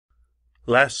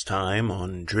Last time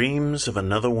on Dreams of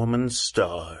Another Woman's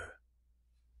Star.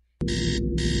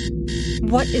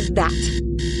 What is that?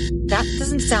 That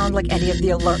doesn't sound like any of the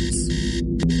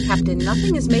alerts. Captain,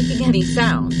 nothing is making any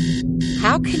sound.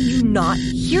 How can you not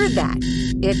hear that?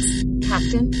 It's...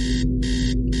 Captain?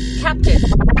 Captain!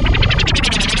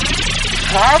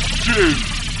 Captain!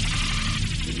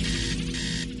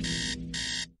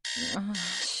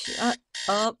 Shut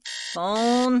up,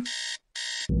 phone.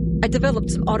 I developed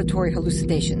some auditory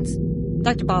hallucinations.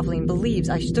 Dr. Boveline believes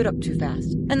I stood up too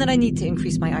fast, and that I need to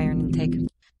increase my iron intake.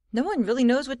 No one really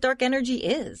knows what dark energy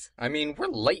is. I mean, we're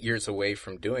light years away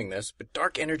from doing this, but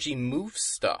dark energy moves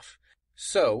stuff.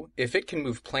 So, if it can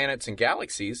move planets and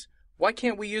galaxies, why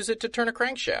can't we use it to turn a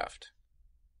crankshaft?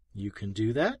 You can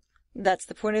do that? That's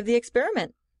the point of the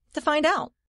experiment. To find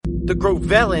out. The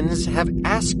Grovellans have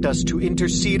asked us to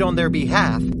intercede on their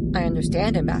behalf. I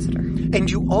understand, Ambassador. And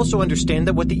you also understand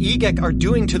that what the EEGAC are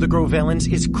doing to the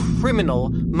Grovellans is criminal,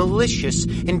 malicious,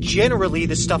 and generally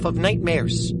the stuff of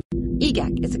nightmares.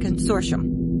 EEGAC is a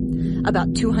consortium.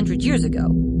 About 200 years ago,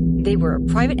 they were a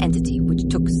private entity which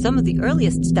took some of the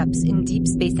earliest steps in deep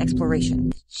space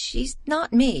exploration. She's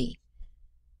not me.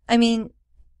 I mean,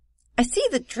 I see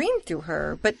the dream through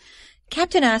her, but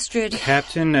Captain Astrid...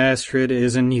 Captain Astrid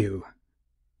isn't you.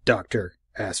 Dr.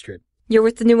 Astrid. You're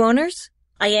with the new owners?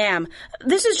 I am.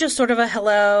 This is just sort of a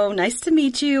hello, nice to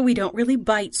meet you, we don't really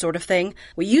bite sort of thing.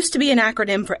 We used to be an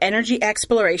acronym for Energy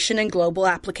Exploration and Global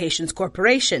Applications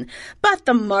Corporation, but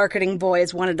the marketing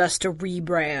boys wanted us to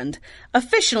rebrand.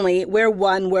 Officially, we're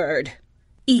one word.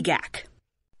 EEGAC.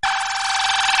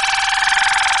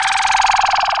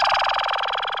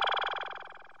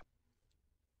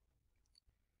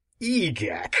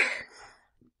 EEGAC.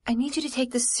 I need you to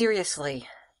take this seriously.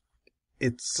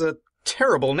 It's a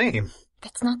terrible name.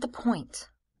 That's not the point.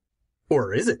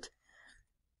 Or is it?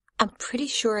 I'm pretty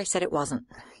sure I said it wasn't.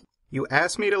 You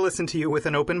asked me to listen to you with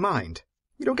an open mind.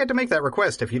 You don't get to make that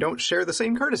request if you don't share the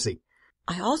same courtesy.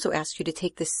 I also asked you to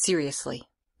take this seriously.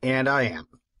 And I am.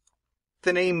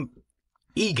 The name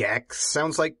EEGAC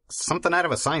sounds like something out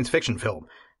of a science fiction film.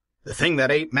 The thing that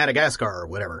ate Madagascar or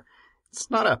whatever. It's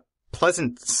not a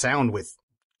pleasant sound with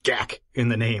 "gac" in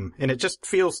the name, and it just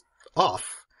feels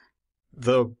off.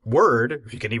 The word,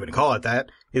 if you can even call it that,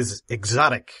 is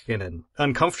exotic in an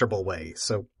uncomfortable way,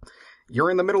 so you're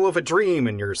in the middle of a dream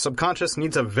and your subconscious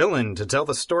needs a villain to tell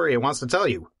the story it wants to tell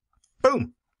you.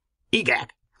 Boom!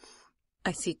 EEGAC.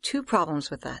 I see two problems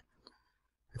with that.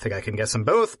 I think I can guess them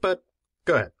both, but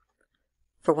go ahead.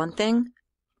 For one thing,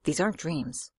 these aren't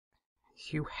dreams.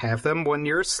 You have them when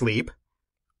you're asleep.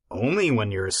 Only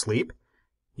when you're asleep.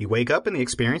 You wake up and the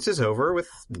experience is over with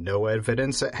no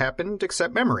evidence it happened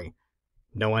except memory.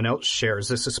 No one else shares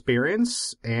this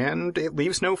experience, and it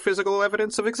leaves no physical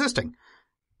evidence of existing.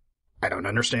 I don't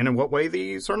understand in what way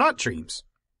these are not dreams.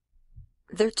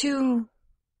 They're too...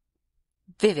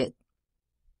 vivid.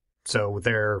 So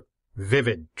they're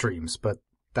vivid dreams, but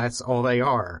that's all they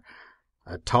are.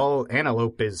 A tall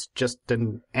antelope is just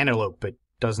an antelope. It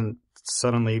doesn't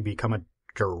suddenly become a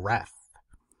giraffe.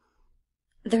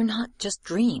 They're not just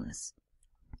dreams.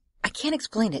 I can't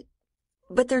explain it,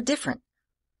 but they're different.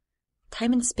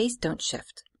 Time and space don't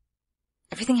shift.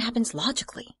 Everything happens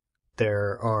logically.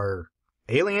 There are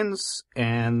aliens,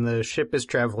 and the ship is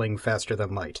traveling faster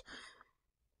than light.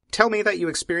 Tell me that you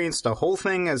experienced the whole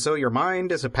thing as though your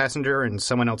mind is a passenger in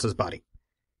someone else's body.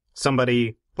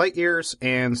 Somebody light years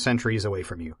and centuries away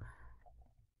from you.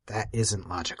 That isn't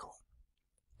logical.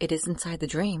 It is inside the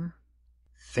dream.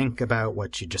 Think about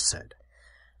what you just said.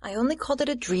 I only called it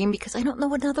a dream because I don't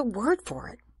know another word for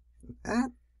it.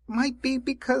 That might be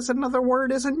because another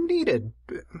word isn't needed.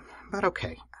 But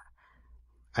okay.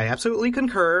 I absolutely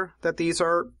concur that these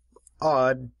are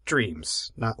odd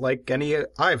dreams. Not like any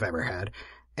I've ever had,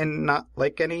 and not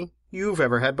like any you've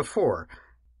ever had before.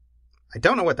 I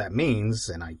don't know what that means,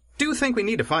 and I do think we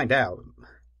need to find out.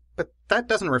 But that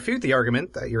doesn't refute the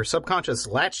argument that your subconscious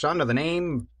latched onto the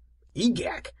name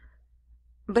EEGAC.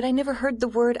 But I never heard the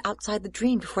word outside the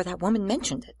dream before that woman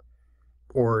mentioned it.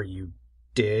 Or you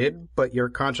did, but your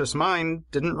conscious mind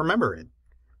didn't remember it.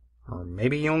 Or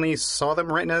maybe you only saw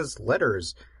them written as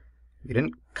letters. You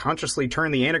didn't consciously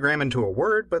turn the anagram into a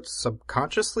word, but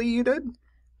subconsciously you did?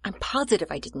 I'm positive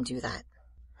I didn't do that.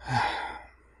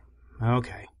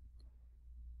 Okay.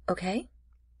 Okay?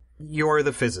 You're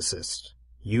the physicist.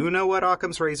 You know what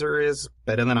Occam's razor is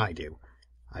better than I do.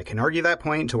 I can argue that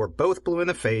point until we're both blue in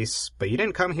the face, but you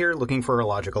didn't come here looking for a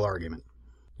logical argument.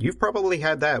 You've probably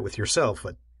had that with yourself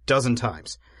a dozen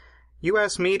times. You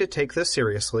asked me to take this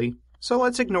seriously, so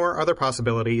let's ignore other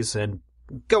possibilities and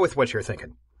go with what you're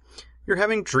thinking. You're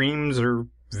having dreams or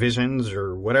visions,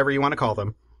 or whatever you want to call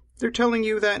them. They're telling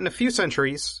you that in a few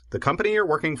centuries, the company you're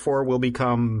working for will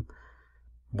become...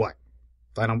 what?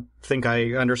 I don't think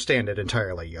I understand it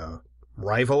entirely.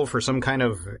 Rival for some kind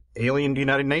of alien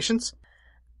United Nations?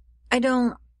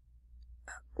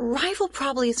 Rival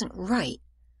probably isn't right,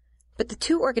 but the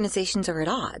two organizations are at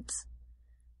odds.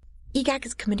 EEGAC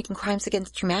is committing crimes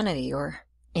against humanity, or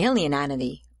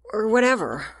alienanity, or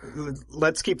whatever.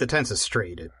 Let's keep the tenses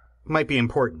straight. It might be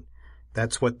important.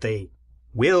 That's what they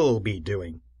will be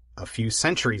doing a few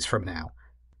centuries from now.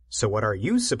 So what are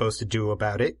you supposed to do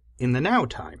about it in the now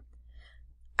time?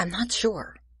 I'm not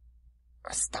sure.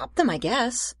 Stop them, I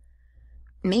guess.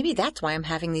 Maybe that's why I'm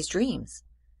having these dreams.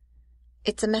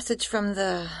 It's a message from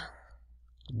the...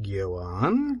 Go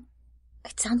on.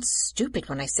 It sounds stupid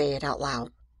when I say it out loud.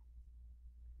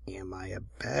 Am I a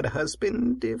bad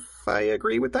husband if I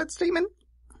agree with that statement?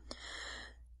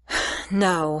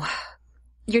 No.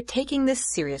 You're taking this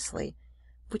seriously,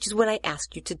 which is what I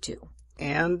asked you to do.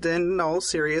 And in all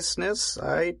seriousness,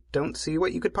 I don't see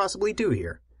what you could possibly do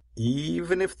here.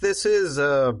 Even if this is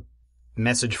a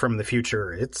message from the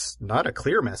future, it's not a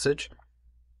clear message.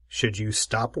 Should you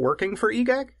stop working for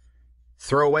EEGAC?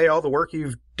 Throw away all the work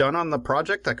you've done on the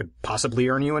project that could possibly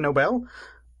earn you a Nobel?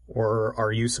 Or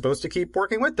are you supposed to keep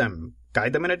working with them,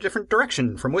 guide them in a different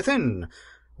direction from within?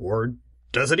 Or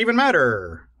does it even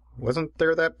matter? Wasn't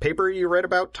there that paper you read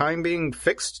about time being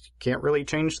fixed? Can't really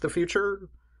change the future?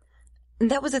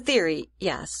 That was a theory,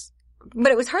 yes.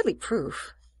 But it was hardly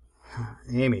proof.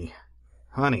 Amy,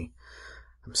 honey,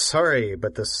 I'm sorry,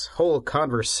 but this whole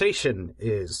conversation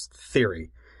is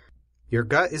theory. Your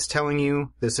gut is telling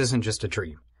you this isn't just a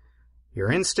dream.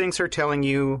 Your instincts are telling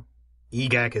you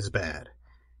EEGAC is bad.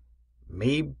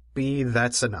 Maybe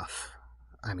that's enough.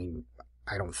 I mean,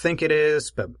 I don't think it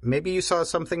is, but maybe you saw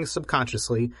something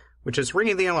subconsciously, which is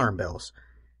ringing the alarm bells.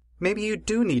 Maybe you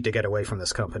do need to get away from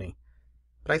this company.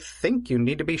 But I think you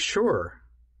need to be sure.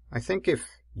 I think if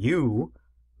you,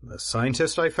 the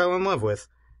scientist I fell in love with,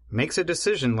 makes a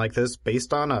decision like this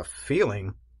based on a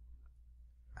feeling,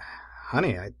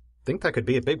 honey, I think that could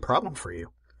be a big problem for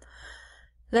you.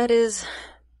 That is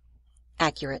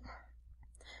accurate.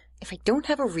 If I don't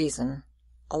have a reason,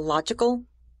 a logical,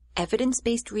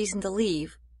 evidence-based reason to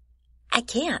leave, I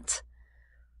can't.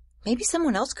 Maybe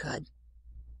someone else could.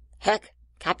 Heck,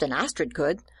 Captain Astrid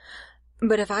could.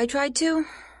 But if I tried to,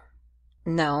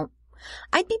 no.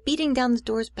 I'd be beating down the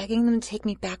doors begging them to take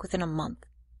me back within a month.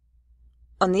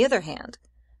 On the other hand,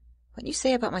 what you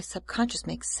say about my subconscious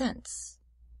makes sense.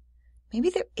 Maybe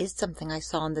there is something I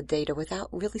saw in the data without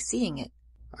really seeing it.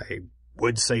 I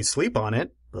would say sleep on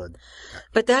it, but...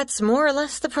 But that's more or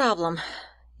less the problem.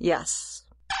 Yes.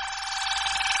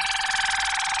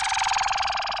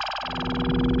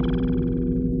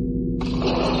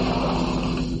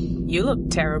 You look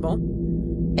terrible.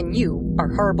 And you are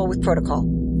horrible with protocol.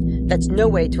 That's no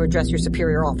way to address your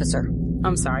superior officer.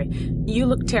 I'm sorry. You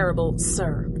look terrible,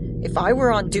 sir. If I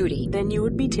were on duty... Then you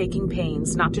would be taking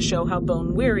pains not to show how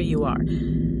bone-weary you are.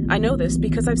 I know this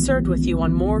because I've served with you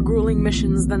on more grueling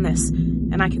missions than this,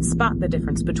 and I can spot the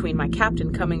difference between my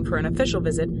captain coming for an official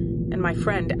visit and my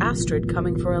friend Astrid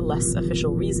coming for a less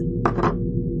official reason.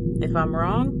 If I'm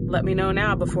wrong, let me know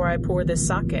now before I pour this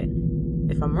sake.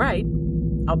 If I'm right,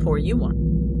 I'll pour you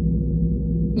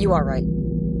one. You are right,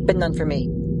 but none for me.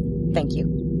 Thank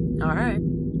you. All right.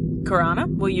 Karana,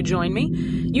 will you join me?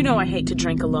 You know I hate to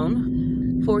drink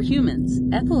alone. For humans,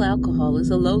 ethyl alcohol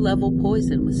is a low-level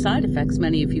poison with side effects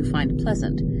many of you find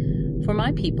pleasant. For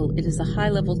my people, it is a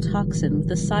high-level toxin with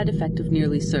the side effect of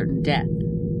nearly certain death.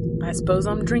 I suppose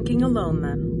I'm drinking alone,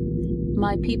 then.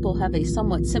 My people have a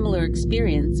somewhat similar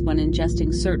experience when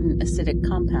ingesting certain acidic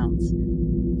compounds.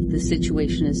 If the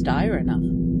situation is dire enough,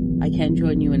 I can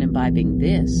join you in imbibing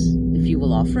this, if you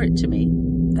will offer it to me.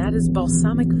 That is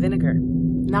balsamic vinegar.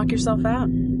 Knock yourself out.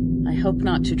 I hope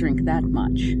not to drink that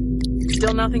much.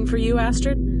 Still nothing for you,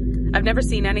 Astrid? I've never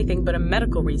seen anything but a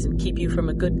medical reason keep you from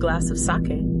a good glass of sake.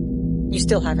 You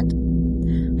still haven't.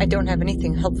 I don't have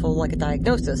anything helpful like a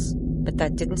diagnosis, but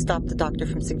that didn't stop the doctor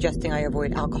from suggesting I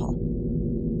avoid alcohol.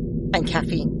 And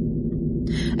caffeine.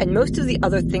 And most of the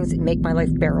other things that make my life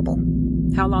bearable.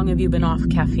 How long have you been off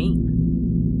caffeine?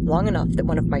 Long enough that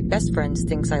one of my best friends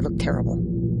thinks I look terrible.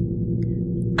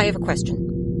 I have a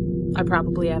question. I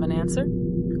probably have an answer.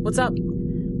 What's up?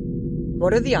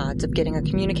 What are the odds of getting a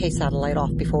communique satellite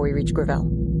off before we reach Gravel?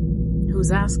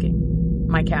 Who's asking?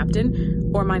 My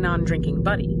captain or my non-drinking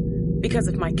buddy? Because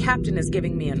if my captain is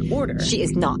giving me an order... She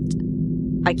is not.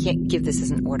 I can't give this as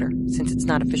an order, since it's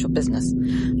not official business.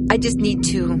 I just need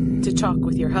to... To talk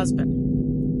with your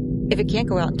husband. If it can't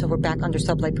go out until we're back under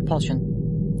sublight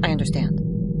propulsion, I understand.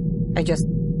 I just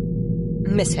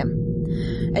miss him.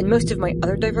 And most of my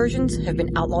other diversions have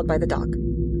been outlawed by the doc.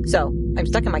 So, I'm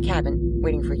stuck in my cabin,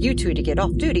 waiting for you two to get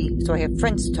off duty so I have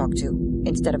friends to talk to,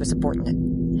 instead of a subordinate.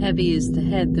 Heavy is the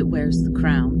head that wears the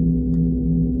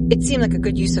crown. It seemed like a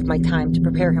good use of my time to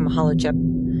prepare him a holochip.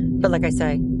 But like I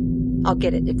say, I'll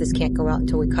get it if this can't go out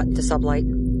until we cut into sublight.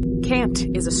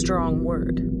 Can't is a strong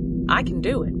word. I can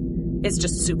do it. It's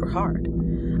just super hard.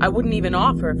 I wouldn't even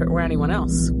offer if it were anyone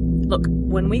else. Look,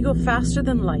 when we go faster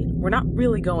than light, we're not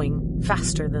really going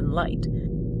faster than light.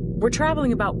 We're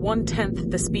traveling about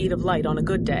 1/10 the speed of light on a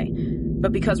good day.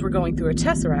 But because we're going through a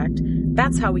tesseract,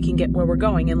 that's how we can get where we're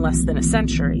going in less than a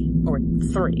century. Or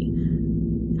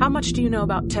 3. How much do you know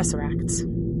about tesseracts?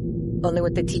 Only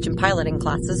what they teach in piloting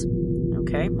classes.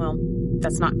 Okay, well,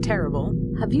 that's not terrible.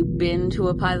 Have you been to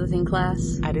a piloting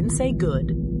class? I didn't say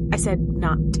good. I said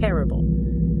not terrible.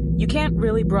 You can't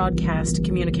really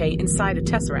communicate inside a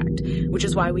tesseract, which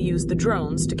is why we use the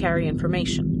drones to carry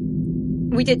information.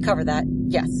 We did cover that,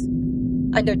 yes.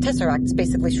 I know tesseracts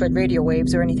basically shred radio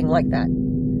waves or anything like that.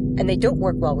 And they don't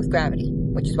work well with gravity,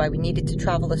 which is why we needed to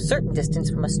travel a certain distance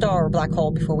from a star or black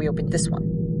hole before we opened this one.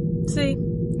 See?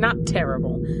 Not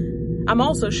terrible. I'm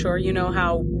also sure you know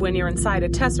how, when you're inside a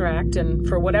tesseract and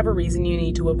for whatever reason you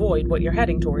need to avoid what you're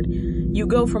heading toward, you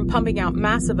go from pumping out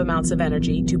massive amounts of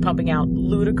energy to pumping out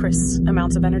ludicrous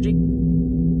amounts of energy.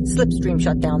 Slipstream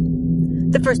shutdown.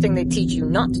 The first thing they teach you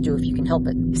not to do if you can help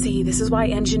it. See, this is why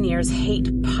engineers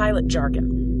hate pilot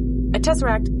jargon. A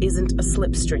tesseract isn't a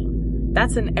slipstream.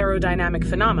 That's an aerodynamic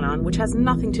phenomenon which has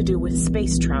nothing to do with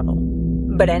space travel.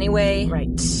 But anyway...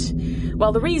 Right.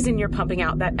 Well, the reason you're pumping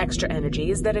out that extra energy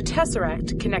is that a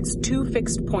tesseract connects 2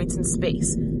 fixed points in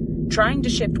space. Trying to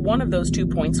shift one of those 2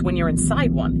 points when you're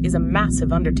inside one is a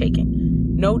massive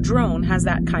undertaking. No drone has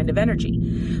that kind of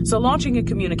energy. So launching a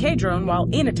communique drone while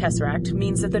in a tesseract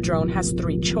means that the drone has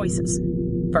 3 choices.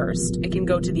 First, it can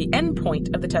go to the end point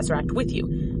of the tesseract with you,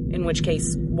 in which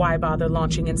case, why bother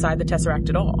launching inside the tesseract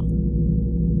at all?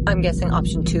 I'm guessing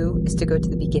option 2 is to go to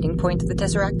the beginning point of the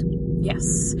tesseract?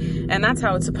 Yes, and that's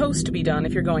how it's supposed to be done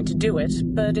if you're going to do it,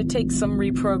 but it takes some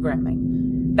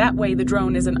reprogramming. That way the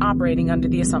drone isn't operating under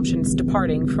the assumption it's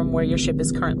departing from where your ship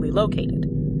is currently located.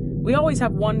 We always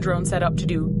have one drone set up to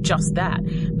do just that,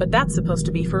 but that's supposed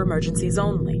to be for emergencies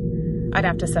only. I'd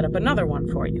have to set up another one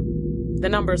for you. The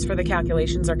numbers for the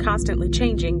calculations are constantly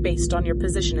changing based on your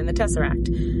position in the tesseract.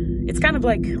 It's kind of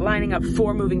like lining up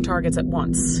 4 moving targets at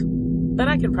once. But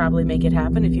I can probably make it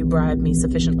happen if you bribe me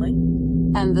sufficiently.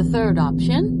 And the third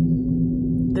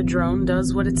option? The drone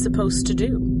does what it's supposed to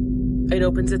do. It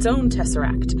opens its own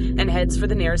tesseract and heads for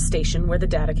the nearest station where the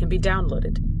data can be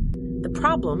downloaded. The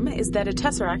problem is that a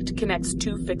tesseract connects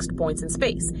 2 fixed points in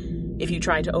space. If you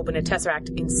try to open a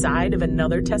tesseract inside of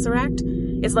another tesseract,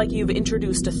 it's like you've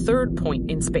introduced a 3rd point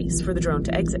in space for the drone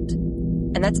to exit.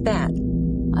 And that's bad.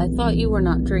 I thought you were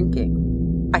not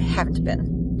drinking. I haven't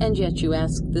been. And yet you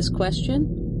ask this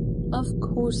question? Of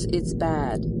course it's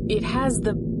bad. It has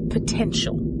the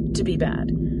potential to be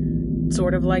bad.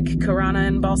 Sort of like Karana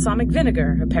and balsamic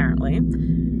vinegar, apparently.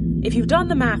 If you've done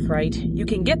the math right, you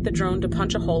can get the drone to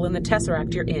punch a hole in the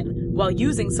tesseract you're in, while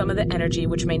using some of the energy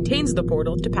which maintains the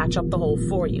portal to patch up the hole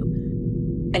for you.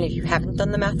 And if you haven't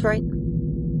done the math right?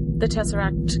 The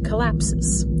tesseract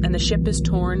collapses, and the ship is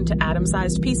torn to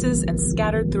atom-sized pieces and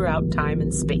scattered throughout time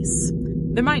and space.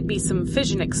 There might be some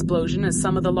fission explosion as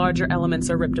some of the larger elements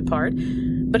are ripped apart,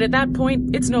 but at that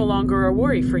point, it's no longer a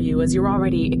worry for you as you're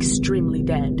already extremely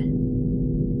dead.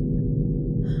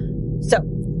 So,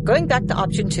 going back to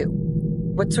option 2,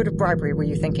 what sort of bribery were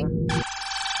you thinking?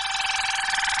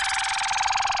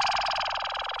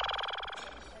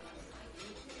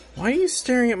 Why are you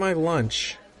staring at my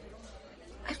lunch?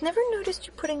 I've never noticed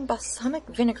you putting balsamic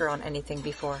vinegar on anything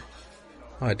before.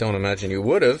 I don't imagine you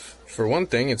would have. For one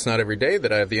thing, it's not every day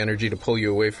that I have the energy to pull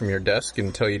you away from your desk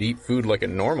and tell you to eat food like a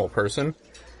normal person.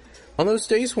 On those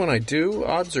days when I do,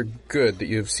 odds are good that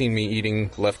you have seen me eating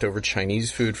leftover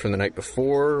Chinese food from the night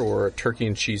before or a turkey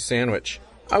and cheese sandwich.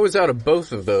 I was out of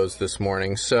both of those this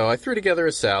morning, so I threw together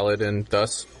a salad and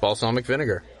thus balsamic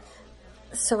vinegar.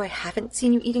 So I haven't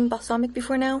seen you eating balsamic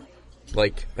before now?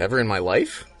 Like, ever in my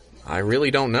life? I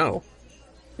really don't know.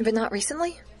 But not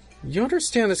recently? You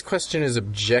understand this question is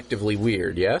objectively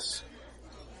weird, yes?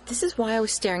 This is why I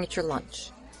was staring at your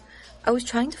lunch. I was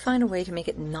trying to find a way to make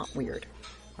it not weird.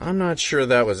 I'm not sure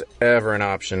that was ever an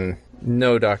option.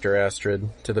 No, Dr. Astrid.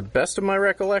 To the best of my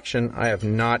recollection, I have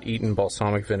not eaten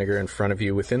balsamic vinegar in front of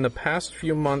you within the past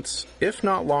few months, if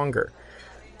not longer.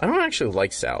 I don't actually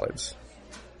like salads.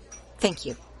 Thank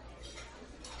you.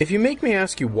 If you make me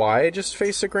ask you why I just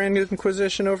faced a grand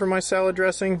inquisition over my salad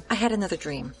dressing... I had another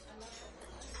dream.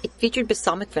 It featured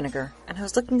balsamic vinegar, and I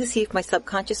was looking to see if my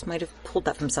subconscious might have pulled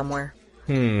that from somewhere.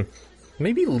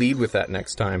 Maybe lead with that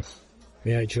next time.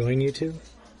 May I join you two?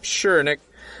 Sure, Nick,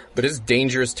 but it's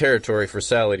dangerous territory for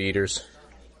salad eaters.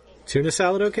 Tuna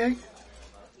salad okay?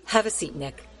 Have a seat,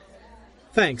 Nick.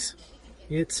 Thanks.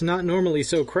 It's not normally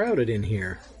so crowded in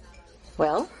here.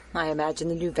 Well, I imagine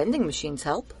the new vending machines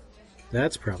help.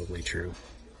 That's probably true.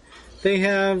 They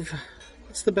have...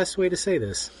 What's the best way to say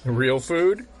this? Real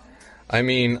food? I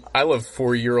mean, I love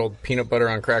 4-year-old peanut butter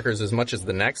on crackers as much as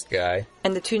the next guy.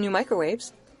 And the 2 new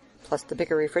microwaves, plus the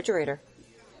bigger refrigerator.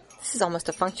 This is almost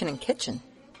a functioning kitchen.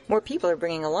 More people are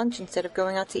bringing a lunch instead of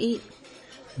going out to eat.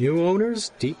 New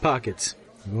owners, deep pockets.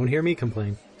 You won't hear me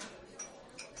complain.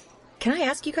 Can I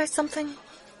ask you guys something?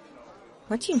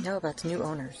 What do you know about the new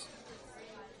owners?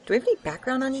 Do we have any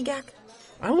background on EEGAC?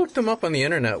 I looked them up on the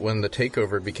internet when the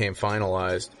takeover became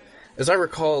finalized. As I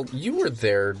recall, you were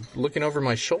there looking over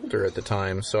my shoulder at the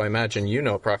time, so I imagine you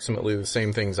know approximately the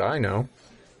same things I know.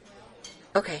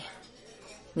 Okay.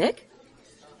 Nick?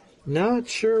 Not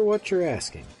sure what you're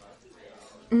asking.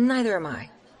 Neither am I.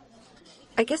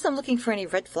 I guess I'm looking for any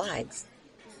red flags.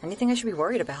 Anything I should be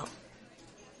worried about?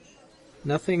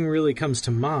 Nothing really comes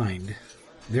to mind.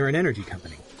 They're an energy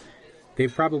company.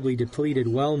 They've probably depleted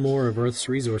well more of Earth's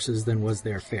resources than was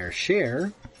their fair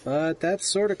share, but that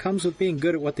sort of comes with being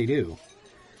good at what they do.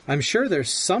 I'm sure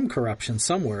there's some corruption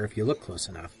somewhere if you look close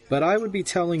enough, but I would be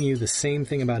telling you the same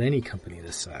thing about any company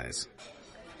this size.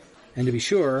 And to be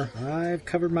sure, I've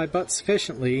covered my butt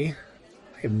sufficiently.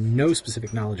 I have no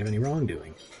specific knowledge of any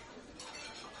wrongdoing.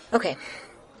 Okay.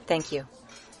 Thank you.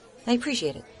 I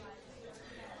appreciate it.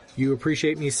 You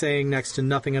appreciate me saying next to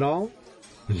nothing at all?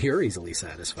 You're easily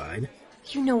satisfied.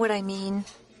 You know what I mean.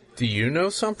 Do you know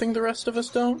something the rest of us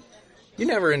don't? You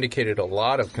never indicated a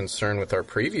lot of concern with our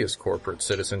previous corporate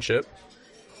citizenship.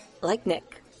 Like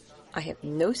Nick, I have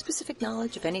no specific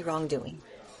knowledge of any wrongdoing.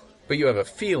 But you have a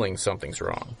feeling something's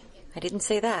wrong. I didn't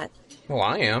say that. Well,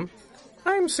 I am.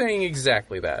 I'm saying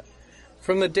exactly that.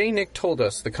 From the day Nick told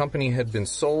us the company had been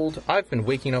sold, I've been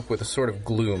waking up with a sort of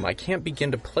gloom I can't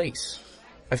begin to place.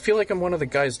 I feel like I'm one of the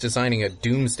guys designing a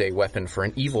doomsday weapon for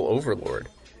an evil overlord.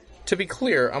 To be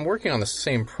clear, I'm working on the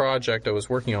same project I was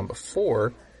working on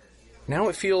before. Now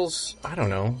it feels, I don't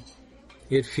know.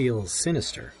 It feels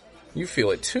sinister. You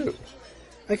feel it too.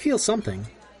 I feel something.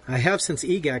 I have since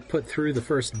EEGAC put through the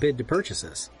first bid to purchase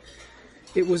us.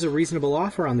 It was a reasonable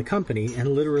offer on the company and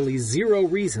literally 0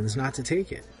 reasons not to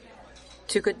take it.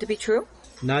 Too good to be true?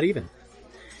 Not even.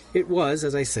 It was,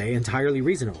 as I say, entirely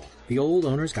reasonable. The old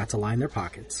owners got to line their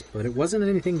pockets, but it wasn't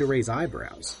anything to raise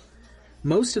eyebrows.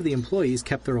 Most of the employees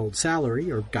kept their old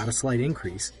salary or got a slight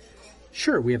increase.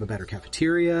 Sure, we have a better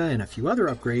cafeteria and a few other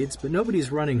upgrades, but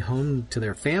nobody's running home to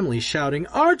their families shouting,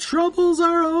 "Our troubles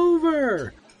are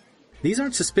over!" These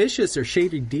aren't suspicious or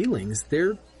shady dealings,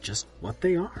 they're just what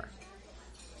they are.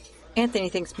 Anthony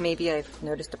thinks maybe I've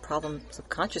noticed a problem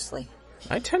subconsciously.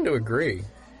 I tend to agree.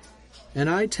 And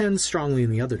I tend strongly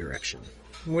in the other direction.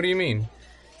 What do you mean?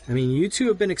 I mean, you two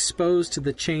have been exposed to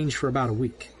the change for about a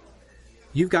week.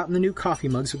 You've gotten the new coffee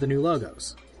mugs with the new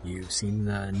logos. You've seen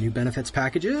the new benefits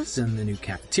packages and the new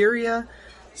cafeteria.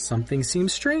 Something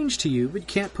seems strange to you, but you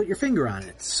can't put your finger on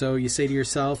it. So you say to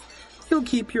yourself, you'll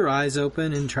keep your eyes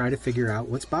open and try to figure out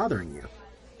what's bothering you.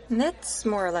 And that's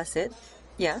more or less it.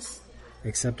 Yes.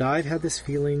 Except I've had this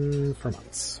feeling for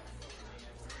months.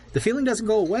 The feeling doesn't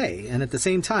go away, and at the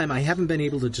same time, I haven't been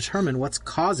able to determine what's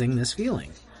causing this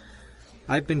feeling.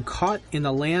 I've been caught in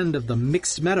the land of the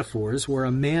mixed metaphors where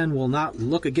a man will not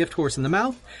look a gift horse in the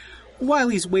mouth while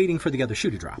he's waiting for the other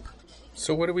shoe to drop.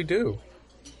 So what do we do?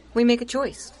 We make a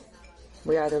choice.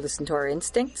 We either listen to our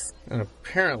instincts. And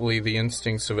apparently the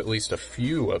instincts of at least a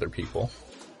few other people.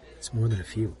 It's more than a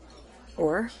few.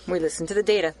 Or we listen to the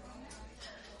data.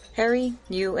 Harry,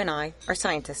 you, and I are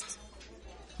scientists.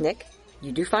 Nick,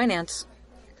 you do finance.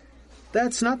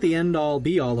 That's not the end-all,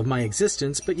 be-all of my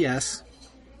existence, but yes.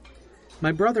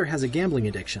 My brother has a gambling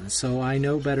addiction, so I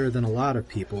know better than a lot of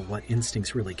people what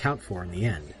instincts really count for in the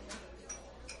end.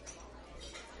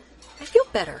 I feel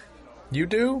better. You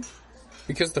do?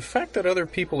 Because the fact that other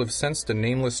people have sensed a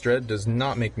nameless dread does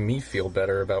not make me feel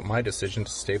better about my decision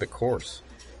to stay the course.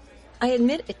 I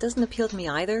admit it doesn't appeal to me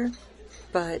either,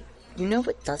 but you know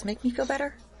what does make me feel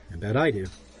better? I bet I do.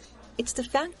 It's the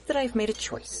fact that I've made a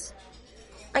choice.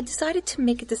 I decided to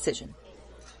make a decision.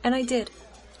 And I did.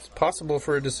 It's possible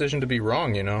for a decision to be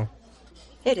wrong, you know.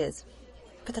 It is.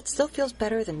 But that still feels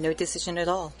better than no decision at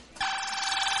all.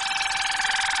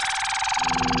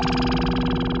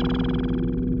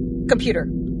 Computer,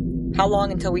 how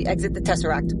long until we exit the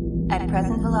Tesseract? At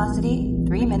present velocity,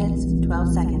 3 minutes,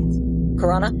 12 seconds.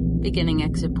 Corona, Beginning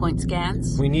exit point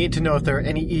scans. We need to know if there are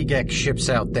any EEGAC ships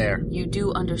out there. You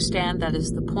do understand that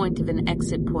is the point of an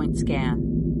exit point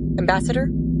scan. Ambassador,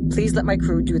 please let my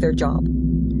crew do their job.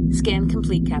 Scan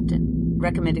complete, Captain.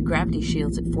 Recommended gravity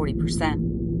shields at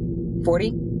 40%.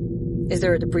 40? Is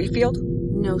there a debris field?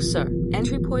 No, sir.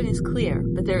 Entry point is clear,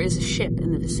 but there is a ship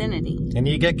in the vicinity. An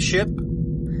EEGAC ship?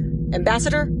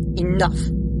 Ambassador, enough.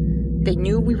 They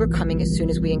knew we were coming as soon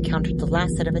as we encountered the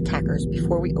last set of attackers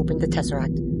before we opened the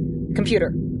Tesseract.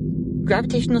 Computer,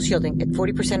 gravitational shielding at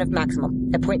 40% of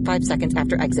maximum at 0.5 seconds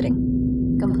after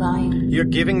exiting. Complying. You're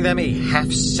giving them a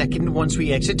half second once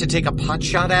we exit to take a pot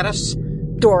shot at us?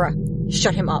 Dora,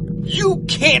 shut him up. You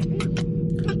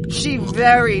can't! She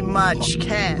very much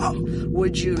can.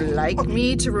 Would you like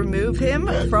me to remove him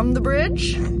from the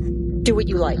bridge? Do what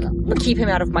you like, but keep him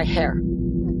out of my hair.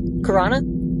 Karana,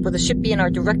 will the ship be in our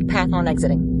direct path on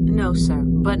exiting? No, sir,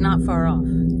 but not far off.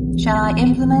 Shall I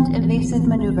implement evasive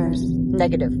maneuvers?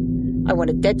 Negative. I want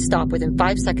a dead stop within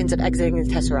 5 seconds of exiting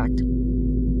the Tesseract.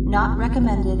 Not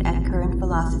recommended at current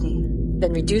velocity.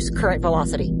 Then reduce current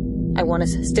velocity. I want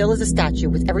us still as a statue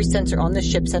with every sensor on the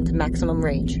ship sent to maximum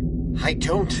range. I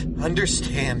don't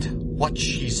understand what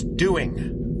she's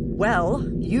doing. Well,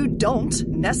 you don't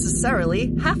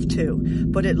necessarily have to,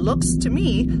 but it looks to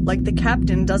me like the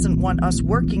captain doesn't want us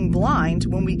working blind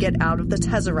when we get out of the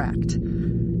Tesseract.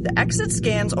 The exit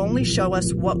scans only show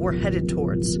us what we're headed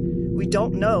towards. We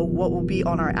don't know what will be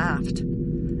on our aft.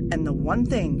 And the one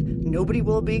thing nobody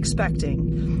will be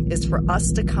expecting is for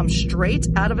us to come straight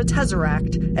out of a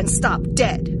Tesseract and stop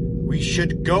dead. We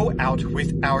should go out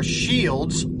with our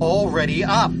shields already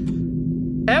up.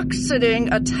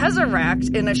 Exiting a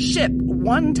Tesseract in a ship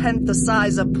 1/10 the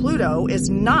size of Pluto is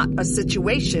not a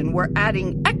situation where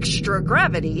adding extra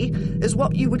gravity is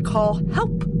what you would call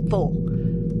helpful.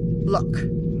 Look,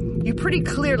 you pretty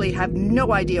clearly have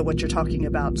no idea what you're talking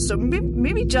about, so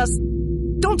maybe just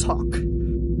don't talk.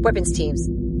 Weapons teams,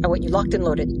 I want you locked and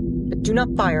loaded, but do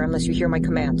not fire unless you hear my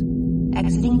command.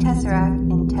 Exiting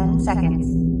Tesseract in 10 seconds.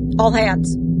 All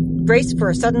hands, brace for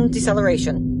a sudden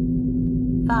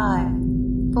deceleration. 5,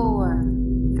 4,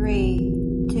 3,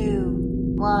 2,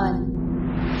 1.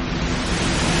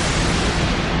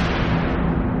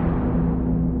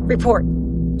 Report.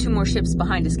 2 more ships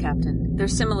behind us, Captain. They're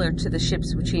similar to the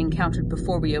ships which we encountered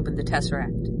before we opened the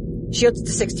Tesseract. Shields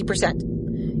to 60%.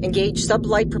 Engage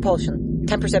sublight propulsion,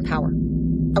 10% power.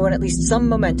 I want at least some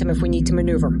momentum if we need to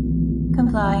maneuver.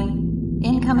 Complying.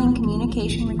 Incoming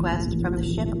communication request from the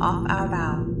ship off our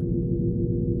bow.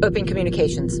 Open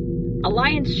communications.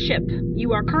 Alliance ship,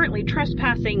 you are currently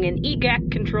trespassing in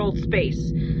EEGAC-controlled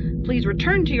space. Please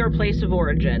return to your place of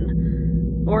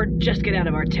origin. Or just get out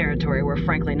of our territory, we're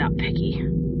frankly not picky.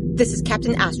 This is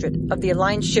Captain Astrid of the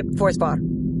Alliance ship Forsvar.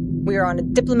 We are on a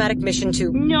diplomatic mission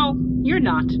to... No, you're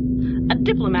not. A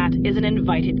diplomat is an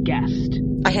invited guest.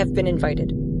 I have been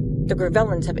invited. The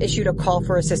Gravellans have issued a call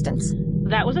for assistance.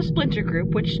 That was a splinter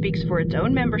group which speaks for its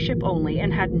own membership only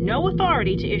and had no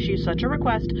authority to issue such a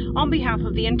request on behalf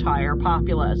of the entire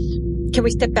populace. Can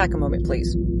we step back a moment,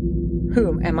 please?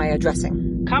 Whom am I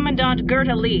addressing? Commandant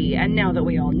Gerta Lee, and now that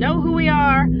we all know who we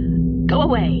are, go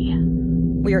away.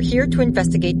 We are here to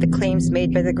investigate the claims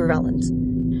made by the Gravellans.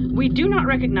 We do not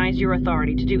recognize your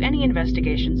authority to do any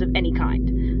investigations of any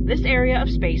kind. This area of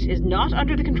space is not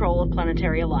under the control of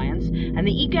Planetary Alliance, and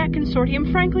the EEGAC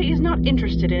Consortium frankly is not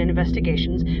interested in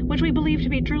investigations which we believe to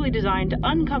be truly designed to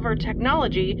uncover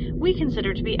technology we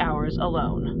consider to be ours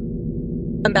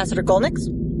alone. Ambassador Golnix,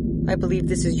 I believe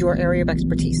this is your area of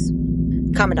expertise.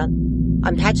 Commandant,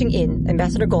 I'm patching in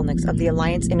Ambassador Golnix of the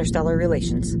Alliance Interstellar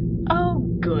Relations. Oh,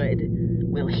 good.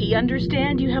 Will he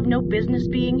understand you have no business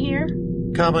being here?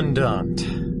 Commandant,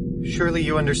 surely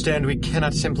you understand we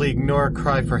cannot simply ignore a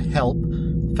cry for help.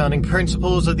 The founding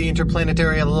principles of the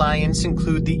Interplanetary Alliance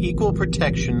include the equal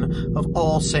protection of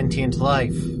all sentient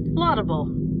life. Laudable.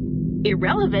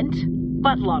 Irrelevant,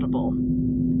 but laudable.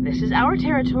 This is our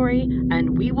territory,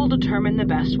 and we will determine the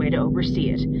best way to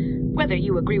oversee it. Whether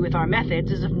you agree with our methods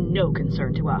is of no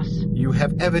concern to us. You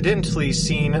have evidently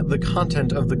seen the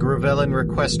content of the Gravellan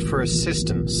request for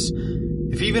assistance.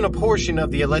 If even a portion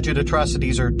of the alleged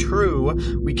atrocities are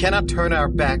true, we cannot turn our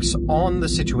backs on the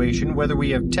situation whether we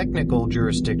have technical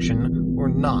jurisdiction or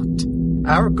not.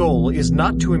 Our goal is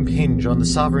not to impinge on the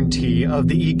sovereignty of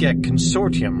the EEGAC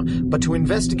Consortium, but to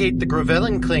investigate the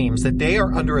Gravellan claims that they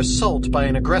are under assault by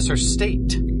an aggressor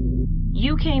state.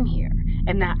 You came here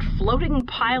in that floating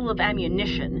pile of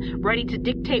ammunition, ready to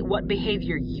dictate what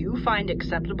behavior you find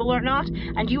acceptable or not,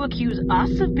 and you accuse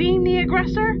us of being the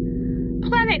aggressor?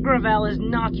 Planet Gravel is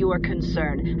not your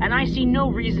concern, and I see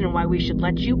no reason why we should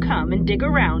let you come and dig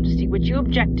around to see what you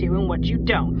object to and what you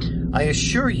don't. I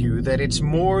assure you that it's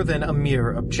more than a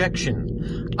mere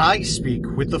objection. I speak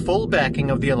with the full backing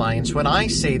of the Alliance when I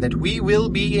say that we will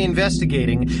be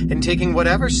investigating and taking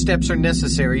whatever steps are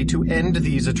necessary to end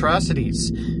these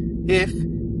atrocities. If,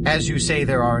 as you say,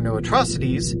 there are no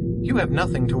atrocities, you have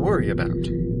nothing to worry about.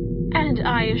 And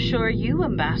I assure you,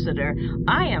 Ambassador,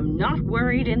 I am not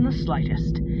worried in the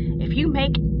slightest. If you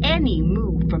make any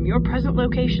move from your present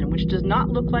location which does not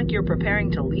look like you're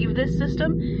preparing to leave this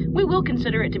system, we will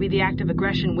consider it to be the act of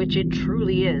aggression which it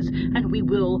truly is, and we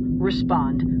will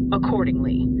respond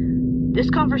accordingly. This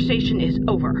conversation is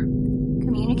over.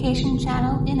 Communication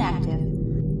channel inactive.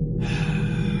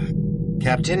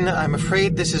 Captain, I'm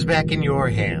afraid this is back in your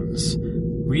hands.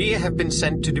 We have been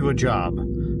sent to do a job.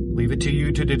 Leave it to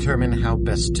you to determine how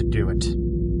best to do it.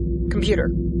 Computer,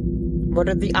 what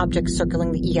are the objects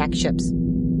circling the EEGAC ships?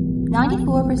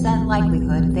 94%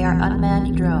 likelihood they are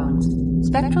unmanned drones.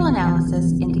 Spectral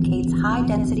analysis indicates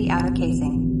high-density outer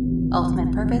casing.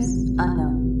 Ultimate purpose,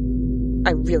 unknown.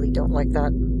 I really don't like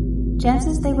that.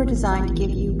 Chances they were designed to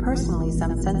give you personally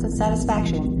some sense of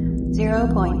satisfaction,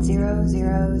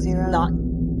 0.000... Not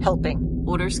helping.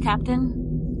 Orders, Captain?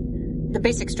 The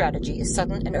basic strategy is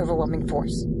sudden and overwhelming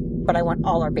force, but I want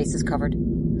all our bases covered.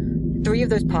 3 of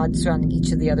those pods surrounding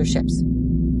each of the other ships.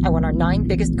 I want our 9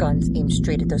 biggest guns aimed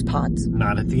straight at those pods.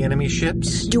 Not at the enemy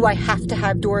ships? Do I have to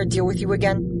have Dora deal with you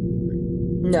again?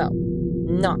 No,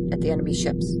 not at the enemy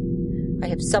ships. I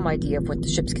have some idea of what the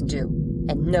ships can do,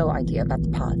 and no idea about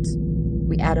the pods.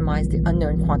 We atomize the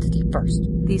unknown quantity first.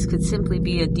 These could simply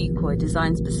be a decoy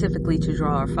designed specifically to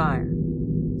draw our fire.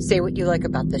 Say what you like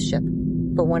about this ship,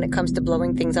 but when it comes to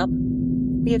blowing things up,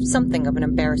 we have something of an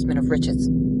embarrassment of riches.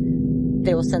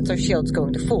 They will sense our shields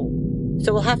going to full,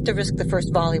 so we'll have to risk the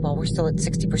first volley while we're still at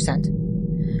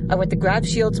 60%. I want the grav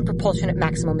shields and propulsion at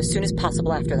maximum as soon as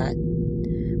possible after that.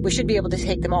 We should be able to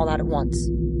take them all out at once,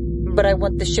 but I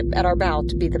want the ship at our bow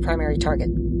to be the primary target.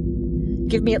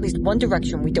 Give me at least one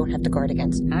direction we don't have to guard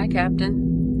against. Aye,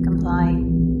 Captain. Comply.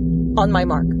 On my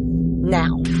mark.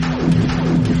 Now.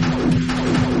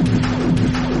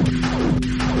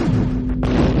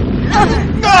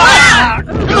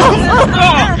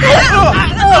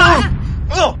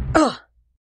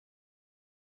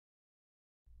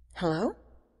 Hello?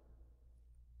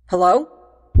 Hello?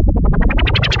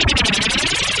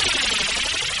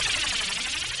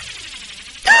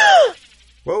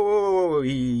 Whoa,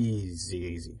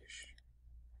 easy.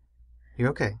 You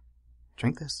okay?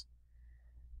 Drink this.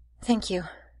 Thank you.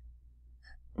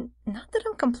 Not that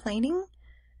I'm complaining,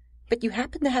 but you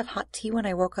happened to have hot tea when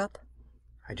I woke up?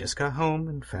 I just got home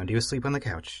and found you asleep on the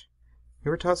couch. You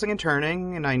were tossing and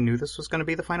turning, and I knew this was going to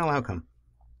be the final outcome.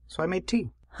 So I made tea.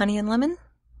 Honey and lemon?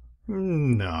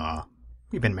 Nah.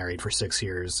 You've been married for 6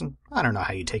 years, and I don't know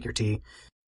how you take your tea.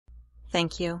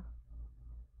 Thank you.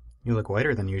 You look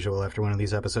whiter than usual after one of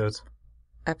these episodes.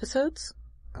 Episodes?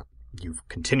 You've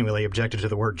continually objected to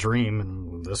the word dream,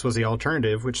 and this was the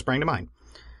alternative which sprang to mind.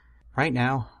 Right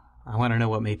now, I want to know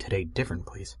what made today different,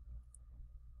 please.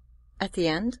 At the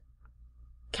end,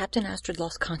 Captain Astrid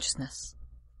lost consciousness.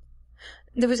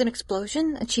 There was an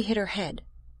explosion, and she hit her head.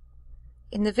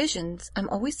 In the visions, I'm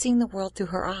always seeing the world through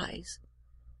her eyes.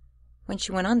 When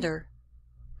she went under,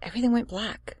 everything went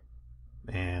black.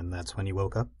 And that's when you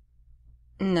woke up?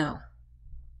 No.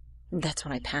 That's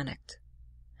when I panicked.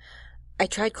 I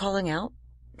tried calling out,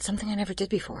 something I never did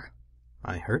before.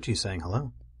 I heard you saying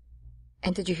hello.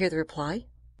 And did you hear the reply?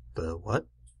 The what?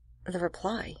 The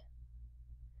reply.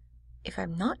 If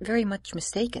I'm not very much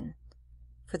mistaken,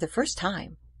 for the first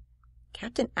time,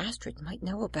 Captain Astrid might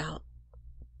know about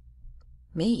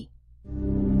me.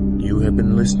 You have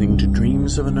been listening to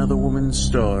Dreams of Another Woman's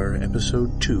Star,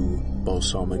 Episode 2,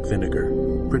 Balsalmic Vinegar.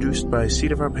 Produced by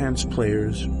Seat of Our Pants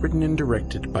players, written and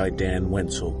directed by Dan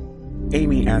Wenzel.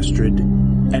 Amy Astrid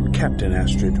and Captain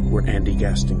Astrid were Andy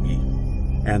Gastingy.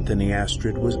 Anthony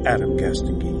Astrid was Adam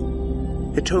Gastingy.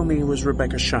 Hitomi was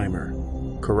Rebecca Scheimer.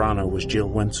 Karana was Jill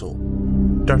Wenzel.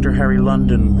 Dr. Harry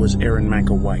London was Aaron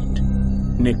Manka-White.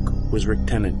 Nick was Rick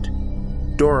Tennant.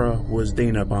 Dora was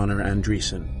Dana Bonner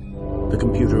Andreessen. The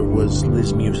computer was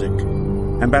Liz Music.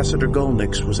 Ambassador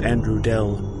Golnix was Andrew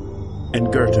Dell.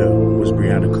 And Goethe was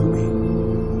Brianna Cooley.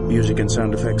 Music and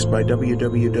sound effects by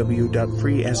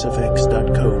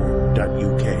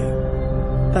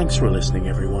www.freesfx.co.uk. Thanks for listening,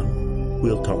 everyone.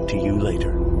 We'll talk to you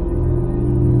later.